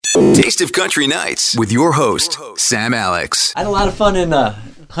Taste of Country Nights with your host, Sam Alex. I had a lot of fun in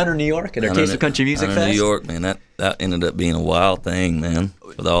Hunter, New York at our Taste of Country Music Hunter, Fest. New York, man, that ended up being a wild thing, man.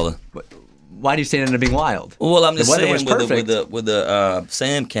 With all the Why do you say it ended up being wild? well, I'm just The weather saying was with the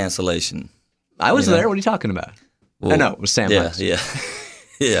Sam cancellation. I was you know? there. What are you talking about? Well, I know it was Sam. Yeah, West. yeah,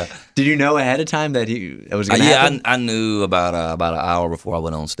 yeah. Did you know ahead of time that it was going to happen? I knew about an hour before I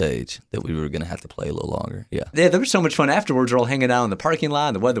went on stage that we were going to have to play a little longer. Yeah. Yeah, there was so much fun afterwards. We're all hanging out in the parking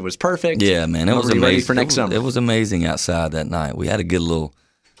lot. The weather was perfect. Yeah, man, it was Ready amazing. for next summer. It was amazing outside that night. We had a good little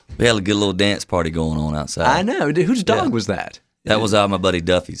dance party going on outside. I know. Dude, whose dog Yeah. was that? That was my buddy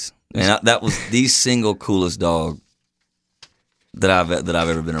Duffy's, and that was the single coolest dog that I've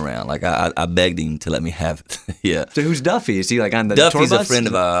ever been around. Like I begged him to let me have it. Yeah. So who's Duffy? Is he like on the Duffy's tour a bus? friend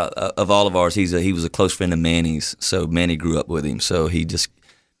of all of ours. He was a close friend of Manny's. So Manny grew up with him. So he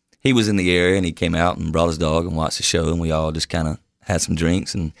was in the area and he came out and brought his dog and watched the show, and we all just kind of had some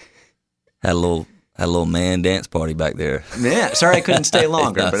drinks and had a little man dance party back there. Yeah. Sorry I couldn't stay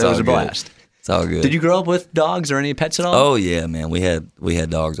longer, but It's it was all a good. blast. It's all good. Did you grow up with dogs or any pets at all? Oh yeah, man. We had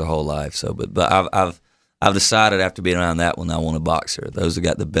dogs our whole life. So, but I've decided after being around that one, I want a boxer. Those have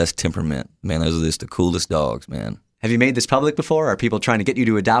got the best temperament, man. Those are just the coolest dogs, man. Have you made this public before? Are people trying to get you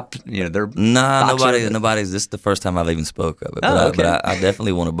to adopt? Their Nah, boxer? nobody's. This is the first time I've even spoke of it. Oh, okay. But I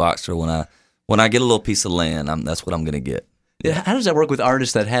definitely want a boxer when I get a little piece of land. That's what I'm gonna get. Yeah. How does that work with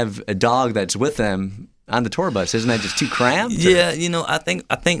artists that have a dog that's with them on the tour bus? Isn't that just too cramped? or- Yeah, I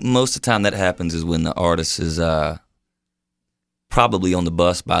think most of the time that happens is when the artist is probably on the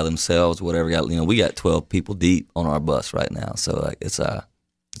bus by themselves, whatever. We got 12 people deep on our bus right now, so like it's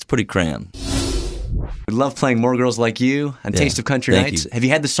pretty crammed. We love playing More Girls Like You on Yeah, Taste of Country thank Nights. you. Have you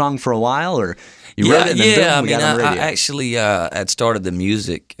had the song for a while, or you wrote it and then boom, I we mean, got it on the I radio? actually had started the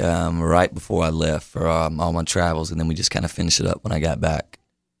music right before I left for all my travels, and then we just kind of finished it up when I got back.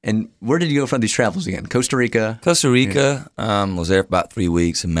 And where did you go for these travels again? Costa Rica? Costa Rica, was there for about 3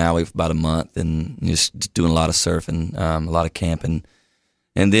 weeks, in Maui for about a month, and just doing a lot of surfing, a lot of camping.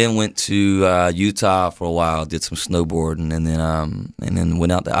 And then went to Utah for a while, did some snowboarding, and then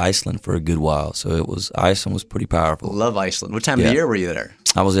went out to Iceland for a good while. So Iceland was pretty powerful. Love Iceland. What time of Yeah. the year were you there?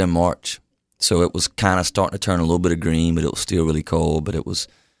 I was there in March, so it was kind of starting to turn a little bit of green, but it was still really cold. But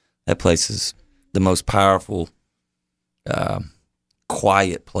that place is the most powerful,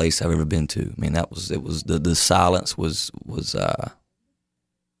 quiet place I've ever been to. I mean, the silence was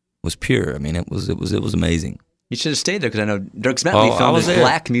pure. I mean, it was amazing. You should have stayed there because I know Dirk Bentley I filmed was his there.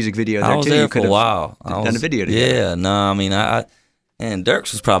 Black music video there I was too. there You for could a have while. done a video together. Yeah, no, I mean, and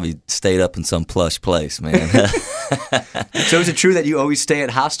Dirks was probably stayed up in some plush place, man. So is it true that you always stay at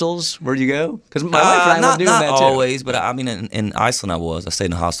hostels? Where do you go? Because my wife and I love doing not that too. always, but I mean, in Iceland I stayed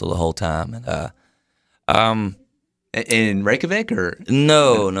in a hostel the whole time, and In Reykjavik or?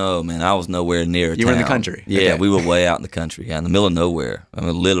 no, man, I was nowhere near. You were in the town. country? Yeah, Okay. we were way out in the country, in the middle of nowhere. I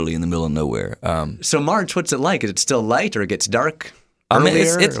mean, literally in the middle of nowhere. So March, what's it like? Is it still light or it gets dark? I mean,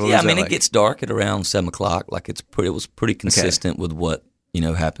 earlier, or what was that it like? gets dark at around 7:00. Like it was pretty consistent with what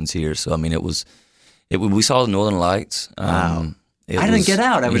happens here. So I mean, we saw the Northern Lights. Wow. I didn't get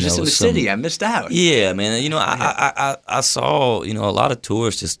out. I was just in the some- city. I missed out. Yeah, man. I saw a lot of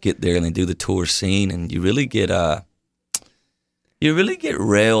tourists just get there and they do the tour scene, and you really get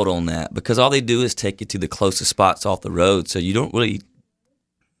railed on that because all they do is take you to the closest spots off the road, so you don't really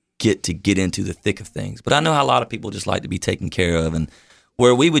get into the thick of things. But I know how a lot of people just like to be taken care of, and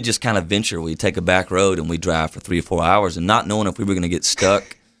where we would just kind of venture, we'd take a back road and we'd drive for 3 or 4 hours, and not knowing if we were going to get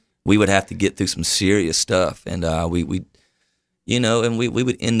stuck, we would have to get through some serious stuff, and we would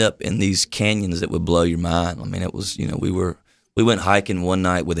end up in these canyons that would blow your mind. I mean, it was, we went hiking one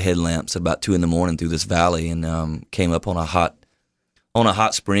night with headlamps at about 2 a.m. through this valley, and came up on a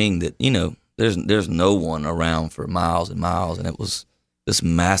hot spring that there's no one around for miles and miles, and it was this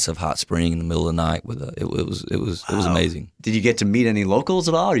massive hot spring in the middle of the night it was amazing. Did you get to meet any locals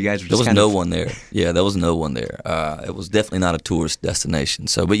at all? Or you guys were There just was no one there. Yeah, there was no one there. It was definitely not a tourist destination.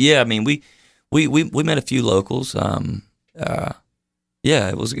 So, but yeah, I mean, we met a few locals. Yeah,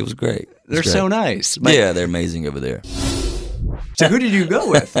 it was great. They're so nice. Yeah, they're amazing over there. So who did you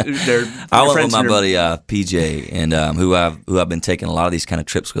go with? I went with my buddy PJ, and who I've been taking a lot of these kind of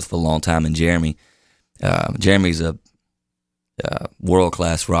trips with for a long time. And Jeremy, Jeremy's a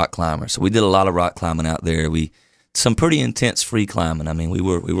world-class rock climber. So we did a lot of rock climbing out there. Some pretty intense free climbing. I mean, we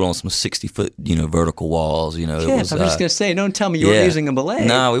were on some 60-foot vertical walls. Yeah, I was just gonna say, don't tell me you were using a belay.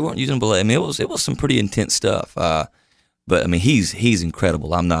 No, we weren't using a belay. I mean, it was some pretty intense stuff. But I mean, he's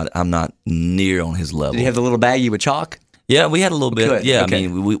incredible. I'm not near on his level. Did you have the little baggie with chalk? Yeah, we had a little bit. Good. Yeah, Okay. I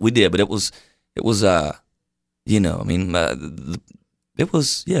mean, we did, but it was, I mean,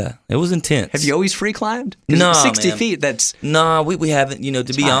 it was intense. Have you always free climbed? 'Cause No, 60 man. feet. That's No, we haven't. You know,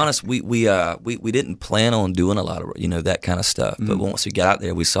 to be high. honest, we didn't plan on doing a lot of that kind of stuff. But once we got out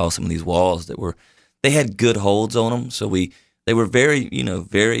there, we saw some of these walls that they had good holds on them. So they were very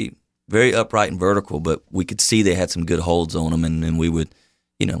very very upright and vertical, but we could see they had some good holds on them, and we would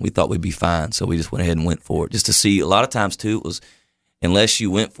we thought we'd be fine. So we just went ahead and went for it, just to see. A lot of times too, it was unless you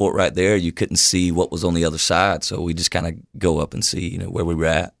went for it right there, you couldn't see what was on the other side. So we just kind of go up and see where we were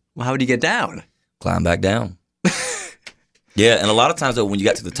at. well, how would you get down? Climb back down. Yeah, and a lot of times though, when you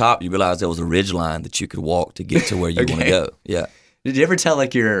got to the top, you realize there was a ridge line that you could walk to get to where you want to Okay. go. Yeah. Did you ever tell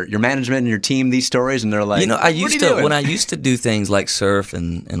like your management and your team these stories, and they're like, I "What are used you to doing?" when I used to do things like surf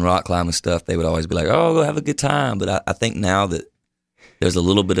and rock climbing stuff, they would always be like, "Oh, go have a good time." But I think now that there's a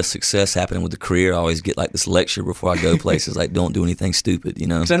little bit of success happening with the career, I always get like this lecture before I go places, like don't do anything stupid,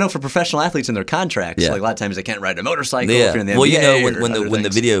 Because I know for professional athletes in their contracts, Yeah. like a lot of times they can't ride a motorcycle Yeah. if you're in the Well, NBA when or when the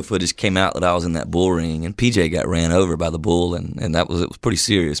things. video footage came out that I was in that bull ring and PJ got ran over by the bull, and it was pretty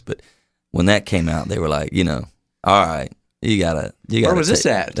serious. But when that came out, they were like, all right, you gotta. Where was this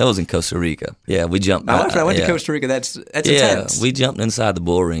at? That was in Costa Rica. Yeah, we jumped. My wife and I went yeah. to Costa Rica. That's Yeah, intense. we jumped inside the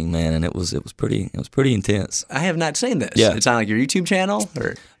bull ring, man, and it was pretty intense. I have not seen this. Yeah. It's on like your YouTube channel,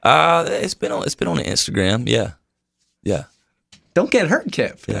 or It's been on the Instagram. Yeah. don't get hurt,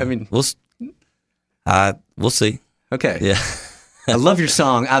 Kip. Yeah. I mean, we'll see. okay. Yeah. I love your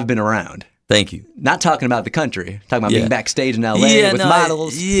song. I've been around. Thank you. Not talking about the country. Talking about Yeah. being backstage in LA with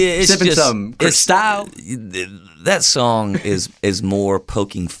models. It's sipping just, some Cristal. That song is more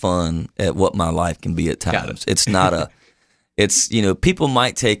poking fun at what my life can be at Got times. it. It's not it's people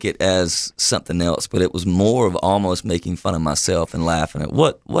might take it as something else, but it was more of almost making fun of myself and laughing at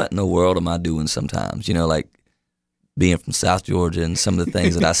what in the world am I doing sometimes? Like being from South Georgia and some of the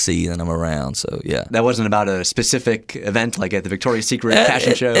things that I see and I'm around. So yeah. That wasn't about a specific event like at the Victoria's Secret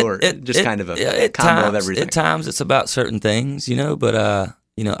fashion show, or just kind of a combo of everything. At times it's about certain things, but I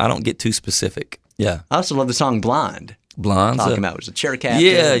don't get too specific. Yeah. I also love the song Blonde. Blonde. Talking about was a chair captain.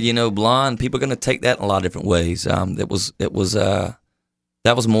 Yeah, blonde. People are going to take that in a lot of different ways. That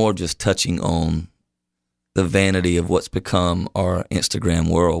was more just touching on the vanity of what's become our Instagram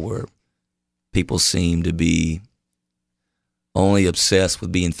world, where people seem to be only obsessed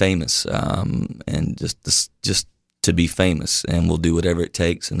with being famous, and just to be famous, and will do whatever it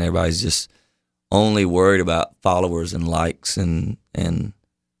takes, and everybody's just only worried about followers and likes and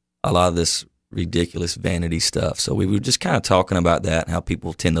a lot of this ridiculous vanity stuff. So we were just kind of talking about that and how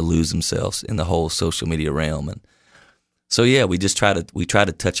people tend to lose themselves in the whole social media realm. And so yeah, we try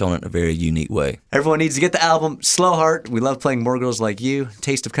to touch on it in a very unique way. Everyone needs to get the album Slow Heart. We love playing More Girls Like You.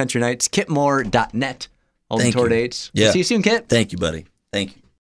 Taste of Country Nights. KipMoore.net. All the Thank tour you. dates. Yeah. See you soon, Kip. Thank you, buddy. Thank you.